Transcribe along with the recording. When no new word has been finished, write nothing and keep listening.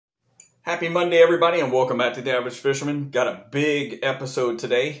Happy Monday, everybody, and welcome back to The Average Fisherman. Got a big episode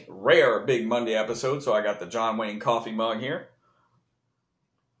today, rare big Monday episode, so I got the John Wayne coffee mug here.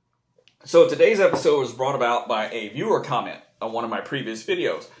 So today's episode was brought about by a viewer comment on one of my previous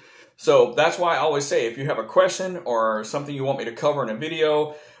videos. So that's why I always say, if you have a question or something you want me to cover in a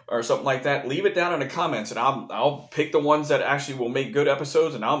video or something like that, leave it down in the comments, and I'll pick the ones that actually will make good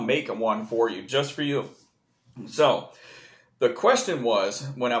episodes, and I'll make one for you, just for you. So the question was,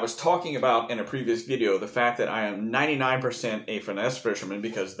 when I was talking about in a previous video, the fact that I am 99% a finesse fisherman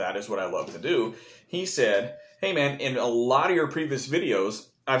because that is what I love to do. He said, hey man, in a lot of your previous videos,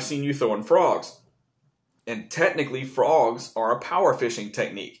 I've seen you throwing frogs. And technically, frogs are a power fishing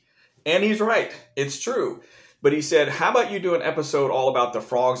technique. And he's right, it's true. But he said, how about you do an episode all about the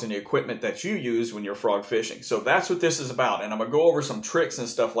frogs and the equipment that you use when you're frog fishing? So that's what this is about. And I'm going to go over some tricks and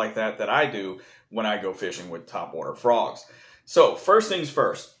stuff like that that I do when I go fishing with topwater frogs. So first things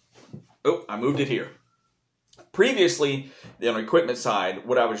first. Oh, I moved it here. Previously, on the equipment side,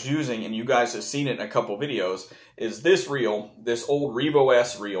 what I was using, and you guys have seen it in a couple videos, is this reel, this old Revo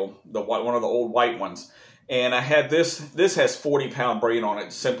S reel, one of the old white ones. And I had this has 40-pound braid on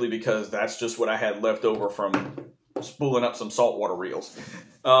it simply because that's just what I had left over from spooling up some saltwater reels.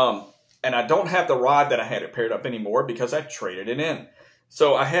 And I don't have the rod that I had it paired up anymore because I traded it in.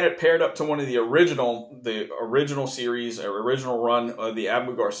 So I had it paired up to one of the original series or original run of the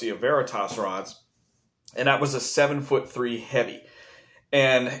Abu Garcia Veritas rods. And that was a 7'3" heavy.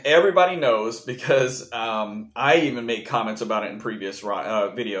 And everybody knows because I even made comments about it in previous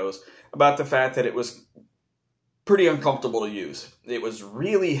videos about the fact that it was pretty uncomfortable to use. It was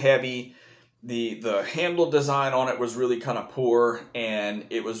really heavy. The handle design on it was really kind of poor, and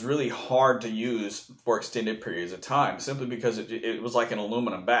it was really hard to use for extended periods of time simply because it was like an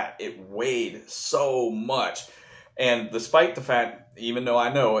aluminum bat. It weighed so much. And despite the fact, even though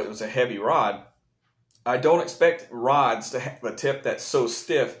I know it was a heavy rod, I don't expect rods to have a tip that's so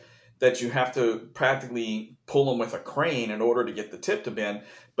stiff that you have to practically pull them with a crane in order to get the tip to bend.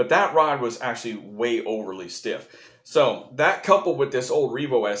 But that rod was actually way overly stiff. So that coupled with this old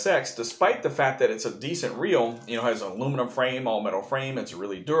Revo SX, despite the fact that it's a decent reel, has an aluminum frame, all metal frame, it's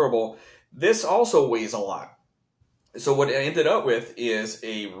really durable, this also weighs a lot. So what I ended up with is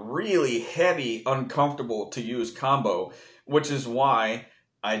a really heavy, uncomfortable to use combo, which is why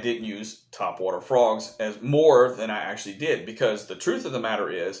I didn't use topwater frogs as more than I actually did. Because the truth of the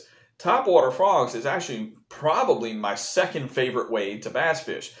matter is, topwater frogs is actually probably my second favorite way to bass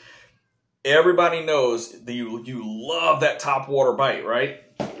fish. Everybody knows that you love that topwater bite, right?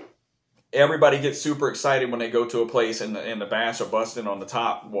 Everybody gets super excited when they go to a place and the bass are busting on the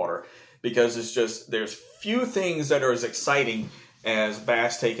top water because it's just, there's few things that are as exciting as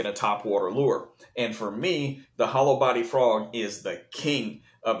bass taking a topwater lure. And for me, the hollow body frog is the king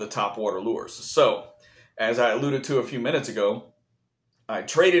of the topwater lures. So, as I alluded to a few minutes ago, I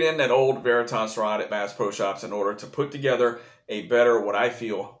traded in that old Veritas rod at Bass Pro Shops in order to put together a better, what I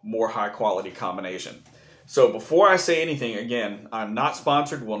feel, more high quality combination. So before I say anything, again, I'm not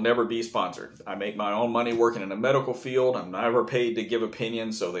sponsored, will never be sponsored. I make my own money working in the medical field. I'm never paid to give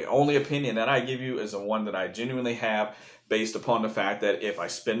opinions. So the only opinion that I give you is the one that I genuinely have based upon the fact that if I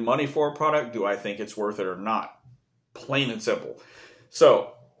spend money for a product, do I think it's worth it or not? Plain and simple.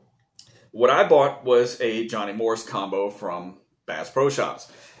 So what I bought was a Johnny Morris combo from Bass Pro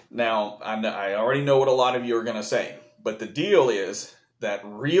Shops. Now, I already know what a lot of you are going to say, but the deal is that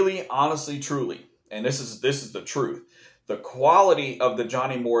really, honestly, truly, and this is the truth, the quality of the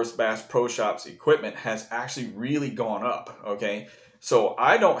Johnny Morris Bass Pro Shops equipment has actually really gone up, okay? So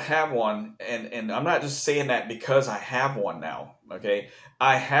I don't have one, and I'm not just saying that because I have one now, okay?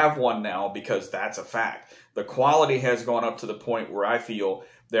 I have one now because that's a fact. The quality has gone up to the point where I feel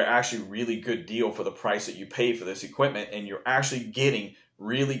they're actually really good deal for the price that you pay for this equipment, and you're actually getting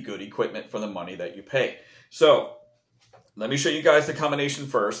really good equipment for the money that you pay. So let me show you guys the combination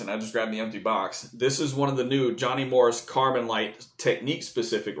first, and I just grabbed the empty box. This is one of the new Johnny Morris CarbonLite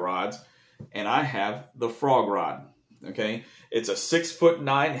technique-specific rods, and I have the frog rod, okay? It's a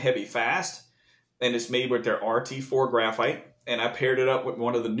 6'9" heavy fast, and it's made with their RT4 graphite, and I paired it up with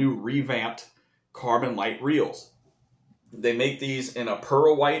one of the new revamped CarbonLite reels. They make these in a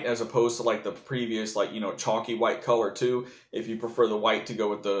pearl white as opposed to like the previous, chalky white color too, if you prefer the white to go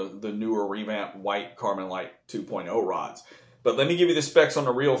with the newer revamped white CarbonLite 2.0 rods. But let me give you the specs on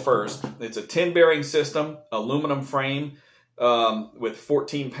the reel first. It's a 10 bearing system, aluminum frame with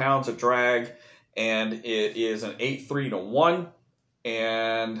 14 pounds of drag, and it is an 8.3-to-1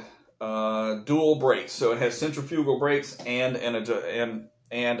 and dual brakes. So it has centrifugal brakes and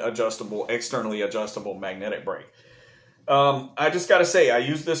adjustable, externally adjustable magnetic brake. I just got to say, I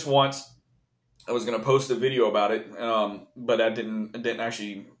used this once. I was going to post a video about it, but I didn't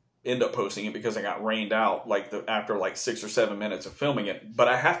actually end up posting it because I got rained out after like 6 or 7 minutes of filming it. But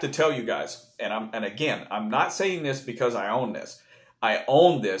I have to tell you guys, and again, I'm not saying this because I own this. I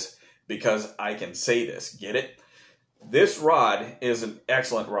own this because I can say this. Get it? This rod is an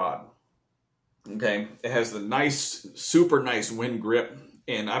excellent rod. Okay, it has the nice, super nice wind grip,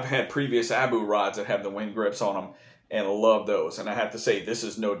 and I've had previous Abu rods that have the wind grips on them, and I love those. And I have to say, this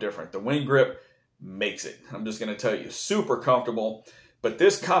is no different. The wind grip makes it. I'm just going to tell you, super comfortable. But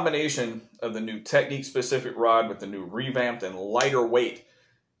this combination of the new technique-specific rod with the new revamped and lighter weight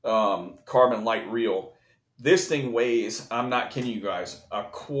CarbonLite reel, this thing weighs, I'm not kidding you guys, a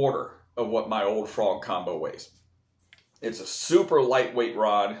quarter of what my old Frog combo weighs. It's a super lightweight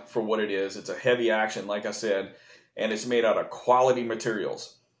rod for what it is. It's a heavy action, like I said, and it's made out of quality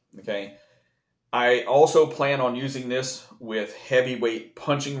materials, okay? I also plan on using this with heavyweight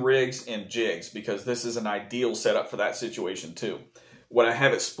punching rigs and jigs because this is an ideal setup for that situation too. What I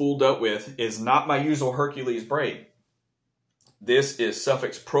have it spooled up with is not my usual Hercules braid. This is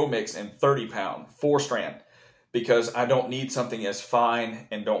Suffolk's Pro Mix in 30-pound, 4-strand, because I don't need something as fine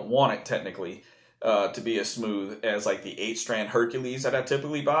and don't want it technically to be as smooth as like the 8-strand Hercules that I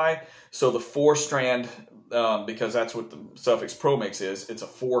typically buy. So the 4-strand, because that's what the Suffolk's Pro Mix is, it's a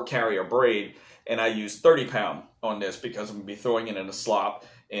 4-carrier braid, and I use 30-pound on this because I'm going to be throwing it into slop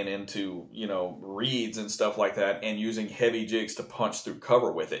and into, you know, reeds and stuff like that, and using heavy jigs to punch through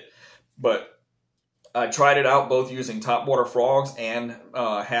cover with it. But I tried it out both using topwater frogs and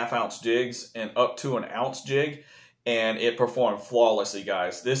half-ounce jigs and up to an ounce jig, and it performed flawlessly,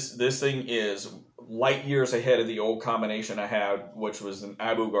 guys. This thing is light years ahead of the old combination I had, which was an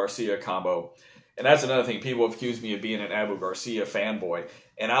Abu Garcia combo. And that's another thing. People have accused me of being an Abu Garcia fanboy,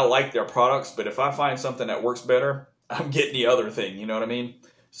 and I like their products, but if I find something that works better, I'm getting the other thing, you know what I mean?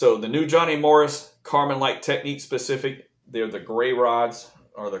 So the new Johnny Morris CarbonLite technique specific, they're the gray rods,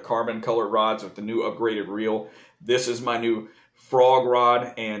 or the carbon colored rods with the new upgraded reel. This is my new frog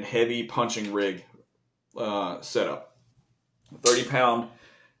rod and heavy punching rig setup. 30-pound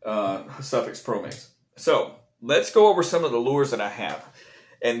Suffolk's Pro Mix. So let's go over some of the lures that I have.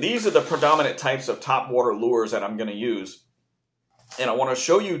 And these are the predominant types of topwater lures that I'm going to use. And I want to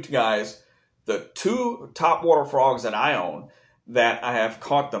show you guys the 2 topwater frogs that I own that I have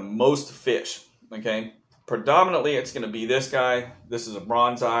caught the most fish. Okay, predominantly it's going to be this guy. This is a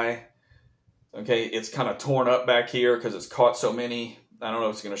bronze eye. Okay, it's kind of torn up back here because it's caught so many. I don't know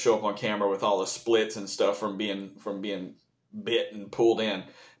if it's going to show up on camera with all the splits and stuff from being bit and pulled in,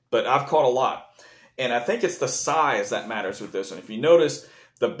 but I've caught a lot. And I think it's the size that matters with this one. If you notice,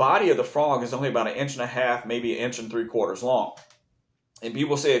 the body of the frog is only about 1.5 inches, maybe 1.75 inches long. And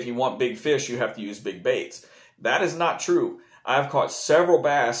people say if you want big fish, you have to use big baits. That is not true. I've caught several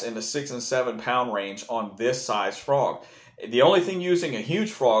bass in the 6 and 7 pound range on this size frog. The only thing using a huge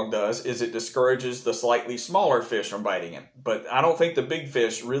frog does is it discourages the slightly smaller fish from biting it. But I don't think the big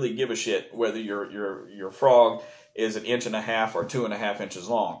fish really give a shit whether your frog is 1.5 inches or 2.5 inches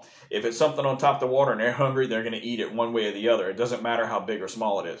long. If it's something on top of the water and they're hungry, they're going to eat it one way or the other. It doesn't matter how big or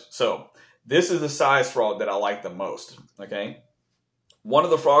small it is. So this is the size frog that I like the most. Okay, one of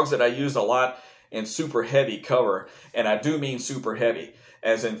the frogs that I use a lot in super heavy cover, and I do mean super heavy,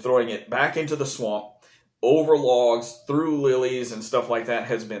 as in throwing it back into the swamp, over logs, through lilies and stuff like that,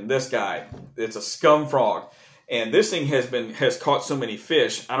 has been this guy. It's a scum frog. And this thing has caught so many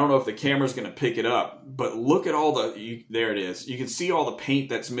fish. I don't know if the camera's going to pick it up, but look at all there it is. You can see all the paint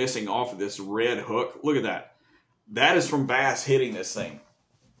that's missing off of this red hook. Look at that. That is from bass hitting this thing.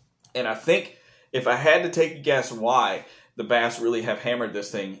 And I think if I had to take a guess why the bass really have hammered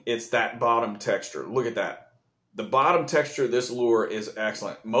this thing, it's that bottom texture. Look at that. The bottom texture of this lure is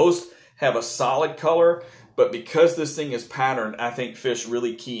excellent. Most have a solid color, but because this thing is patterned, I think fish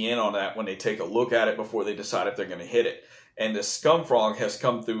really key in on that when they take a look at it before they decide if they're going to hit it. And the scum frog has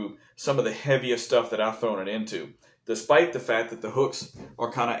come through some of the heaviest stuff that I've thrown it into, despite the fact that the hooks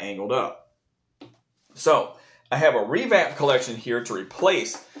are kind of angled up. So I have a revamped collection here to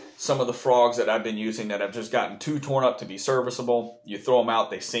replace some of the frogs that I've been using that have just gotten too torn up to be serviceable. You throw them out,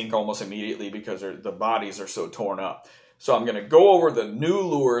 they sink almost immediately because the bodies are so torn up. So I'm going to go over the new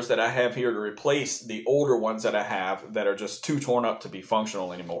lures that I have here to replace the older ones that I have that are just too torn up to be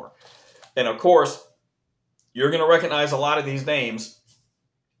functional anymore. And of course, you're going to recognize a lot of these names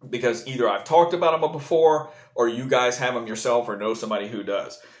because either I've talked about them before or you guys have them yourself or know somebody who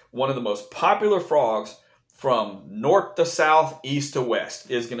does. One of the most popular frogs from north to south, east to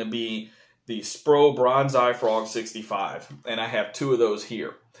west is going to be the Spro Bronze Eye Frog 65. And I have 2 of those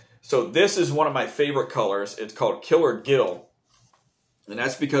here. So this is one of my favorite colors. It's called Killer Gill. And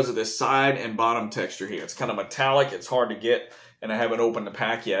that's because of this side and bottom texture here. It's kind of metallic, it's hard to get, and I haven't opened the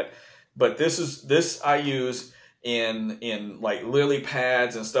pack yet. But this I use in like lily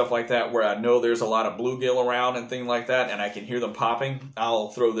pads and stuff like that, where I know there's a lot of bluegill around and things like that, and I can hear them popping. I'll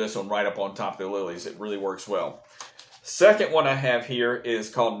throw this one right up on top of the lilies. It really works well. Second one I have here is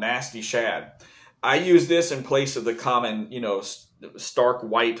called Nasty Shad. I use this in place of the common, you know, stark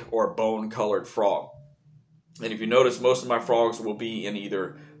white or bone colored frog. And if you notice, most of my frogs will be in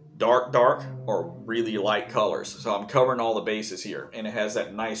either dark or really light colors. So I'm covering all the bases here, and it has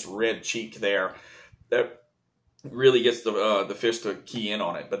that nice red cheek there that really gets the fish to key in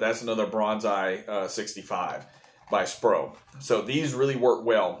on it. But that's another Bronzeye 65 by Spro. So these really work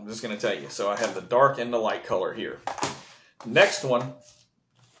well, I'm just going to tell you. So I have the dark and the light color here. Next one,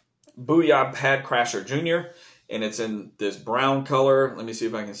 Booyah Pad Crasher Jr., and it's in this brown color. Let me see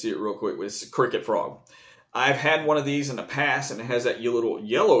if I can see it real quick. It's a cricket frog. I've had one of these in the past, and it has that little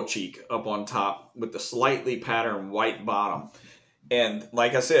yellow cheek up on top with the slightly patterned white bottom. And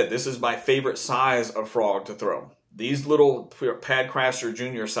like I said, this is my favorite size of frog to throw. These little Pad Crasher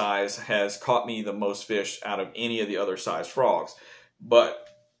Jr. size has caught me the most fish out of any of the other size frogs. But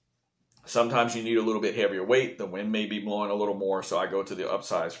sometimes you need a little bit heavier weight. The wind may be blowing a little more, so I go to the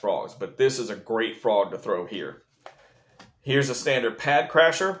upsized frogs. But this is a great frog to throw here. Here's a standard Pad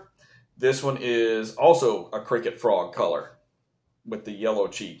Crasher. This one is also a cricket frog color with the yellow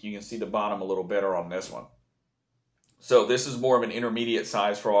cheek. You can see the bottom a little better on this one. So this is more of an intermediate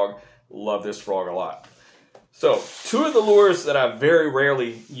size frog. Love this frog a lot. So two of the lures that I very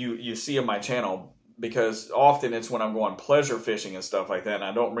rarely you see on my channel, because often it's when I'm going pleasure fishing and stuff like that, and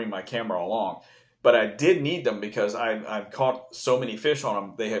I don't bring my camera along. But I did need them because I've caught so many fish on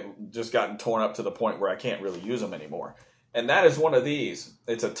them. They have just gotten torn up to the point where I can't really use them anymore. And that is one of these.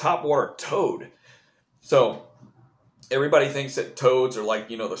 It's a topwater toad. So everybody thinks that toads are like,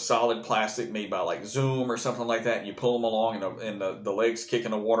 you know, the solid plastic made by like Zoom or something like that. And you pull them along and the legs kick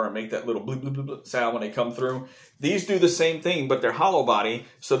in the water and make that little bloop, bloop, bloop, bloop sound when they come through. These do the same thing, but they're hollow body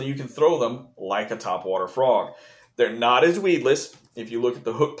so that you can throw them like a topwater frog. They're not as weedless. If you look at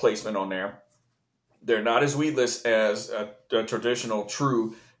the hook placement on there, they're not as weedless as a traditional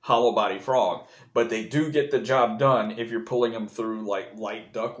true hollow body frog, but they do get the job done if you're pulling them through like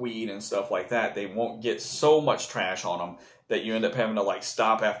light duckweed and stuff like that. They won't get so much trash on them that you end up having to like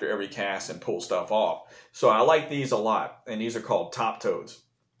stop after every cast and pull stuff off. So I like these a lot, and these are called top toads.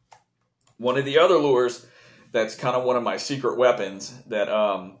 One of the other lures that's kind of one of my secret weapons that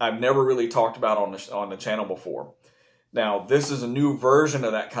I've never really talked about on the channel before. Now, this is a new version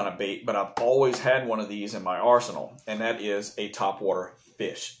of that kind of bait, but I've always had one of these in my arsenal, and that is a topwater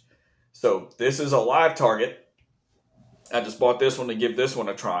fish. So this is a live target. I just bought this one to give this one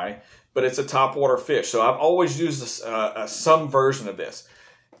a try, but it's a topwater fish. So I've always used some version of this.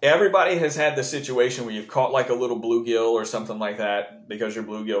 Everybody has had the situation where you've caught like a little bluegill or something like that because you're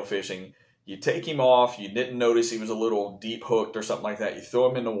bluegill fishing. You take him off, you didn't notice he was a little deep hooked or something like that. You throw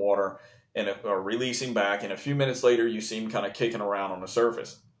him in the water or release him back, and a few minutes later you see him kind of kicking around on the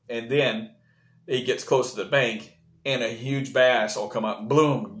surface. And then he gets close to the bank, and a huge bass will come up and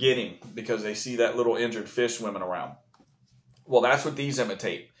boom, get him, because they see that little injured fish swimming around. Well, that's what these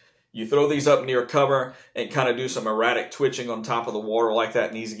imitate. You throw these up near cover and kind of do some erratic twitching on top of the water like that,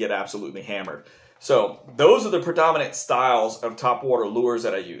 and these get absolutely hammered. So those are the predominant styles of topwater lures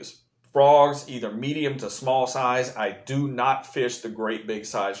that I use. Frogs, either medium to small size. I do not fish the great big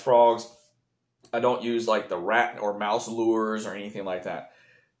size frogs. I don't use like the rat or mouse lures or anything like that.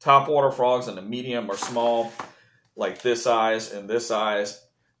 Topwater frogs in the medium or small, like this size and this size.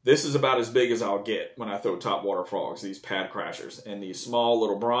 This is about as big as I'll get when I throw topwater frogs, these Pad Crashers. And these small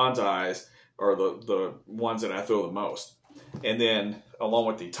little Bronzeyes are the ones that I throw the most. And then along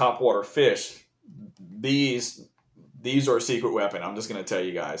with the topwater fish, these are a secret weapon. I'm just going to tell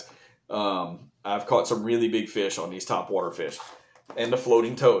you guys. I've caught some really big fish on these topwater fish and the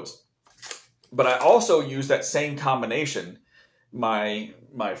floating toads. But I also use that same combination, my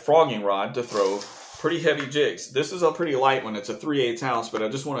frogging rod, to throw pretty heavy jigs. This is a pretty light one. It's a 3/8 ounce, but I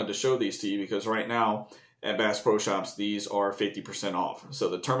just wanted to show these to you because right now at Bass Pro Shops, these are 50% off. So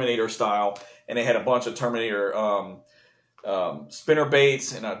the Terminator style, and they had a bunch of Terminator spinner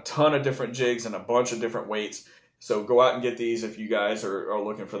baits and a ton of different jigs and a bunch of different weights. So go out and get these if you guys are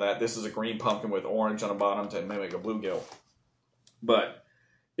looking for that. This is a green pumpkin with orange on the bottom to mimic a bluegill. But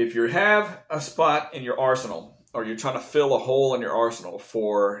if you have a spot in your arsenal, or you're trying to fill a hole in your arsenal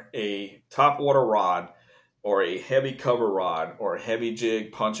for a topwater rod, or a heavy cover rod, or a heavy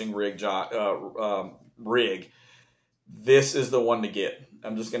jig punching rig, this is the one to get.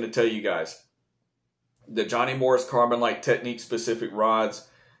 I'm just going to tell you guys, the Johnny Morris CarbonLite technique specific rods,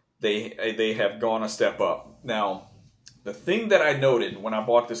 they have gone a step up. Now, the thing that I noted when I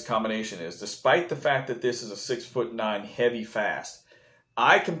bought this combination is, despite the fact that this is a 6'9" heavy fast,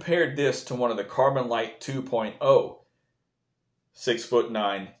 I compared this to one of the CarbonLite 2.0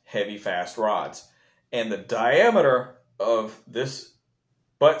 6'9" heavy fast rods. And the diameter of this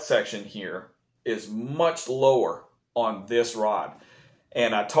butt section here is much lower on this rod.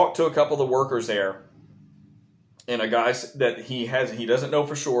 And I talked to a couple of the workers there, and a guy that he doesn't know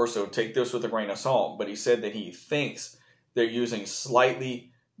for sure, so take this with a grain of salt, but he said that he thinks they're using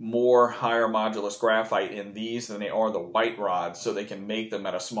slightly more higher modulus graphite in these than they are the white rods, so they can make them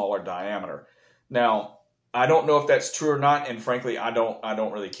at a smaller diameter. Now, I don't know if that's true or not, and frankly, I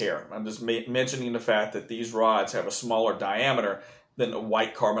don't really care. I'm just mentioning the fact that these rods have a smaller diameter than the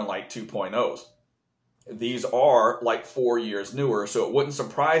white CarbonLite 2.0s. These are like 4 years newer, so it wouldn't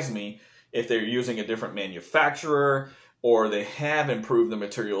surprise me if they're using a different manufacturer, or they have improved the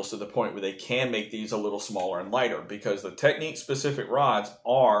materials to the point where they can make these a little smaller and lighter, because the technique-specific rods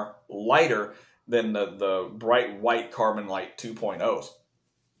are lighter than the bright white CarbonLite 2.0s.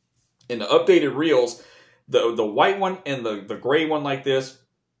 In the updated reels, the white one and the gray one like this,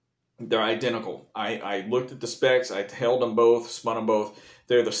 they're identical. I looked at the specs, I held them both, spun them both.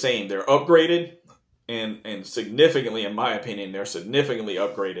 They're the same. They're upgraded, and significantly, in my opinion, they're significantly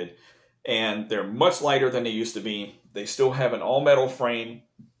upgraded. And they're much lighter than they used to be. They still have an all-metal frame,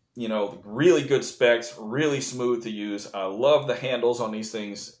 you know, really good specs, really smooth to use. I love the handles on these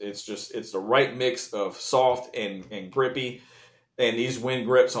things. It's the right mix of soft and grippy. And these wind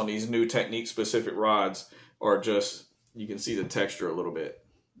grips on these new technique-specific rods are just, you can see the texture a little bit.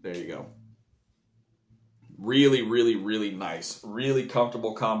 There you go. Really, really, really nice. Really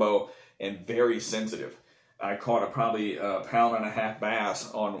comfortable combo and very sensitive. I caught probably a 1.5 pound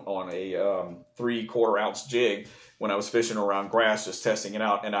bass on a 3/4 ounce jig when I was fishing around grass, just testing it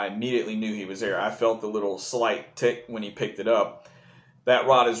out, and I immediately knew he was there. I felt the little slight tick when he picked it up. That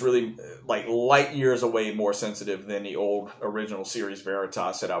rod is really like light years away more sensitive than the old original Series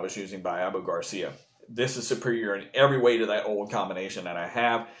Veritas that I was using by Abu Garcia. This is superior in every way to that old combination that I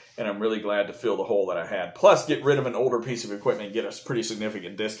have, and I'm really glad to fill the hole that I had. Plus, get rid of an older piece of equipment and get a pretty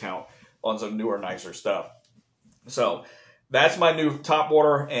significant discount on some newer, nicer stuff. So that's my new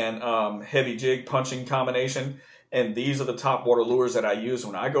topwater and heavy jig punching combination. And these are the topwater lures that I use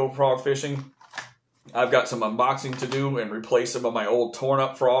when I go frog fishing. I've got some unboxing to do and replace some of my old torn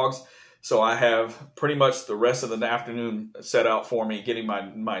up frogs. So I have pretty much the rest of the afternoon set out for me, getting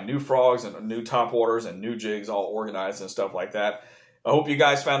my new frogs and new topwaters and new jigs all organized and stuff like that. I hope you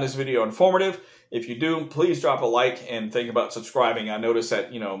guys found this video informative. If you do, please drop a like and think about subscribing. I noticed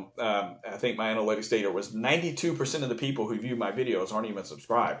that, you know, I think my analytics data was 92% of the people who view my videos aren't even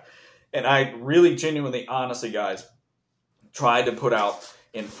subscribed. And I really, genuinely, honestly, guys, tried to put out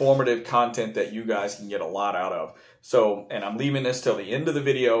informative content that you guys can get a lot out of. So, and I'm leaving this till the end of the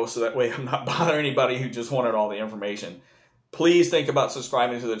video so that way I'm not bothering anybody who just wanted all the information. Please think about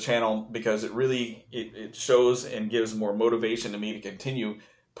subscribing to the channel, because it really, it shows and gives more motivation to me to continue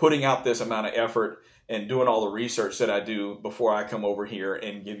putting out this amount of effort and doing all the research that I do before I come over here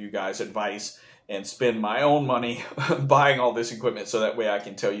and give you guys advice and spend my own money buying all this equipment, so that way I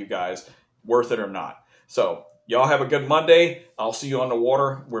can tell you guys worth it or not. So y'all have a good Monday. I'll see you on the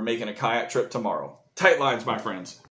water. We're making a kayak trip tomorrow. Tight lines, my friends.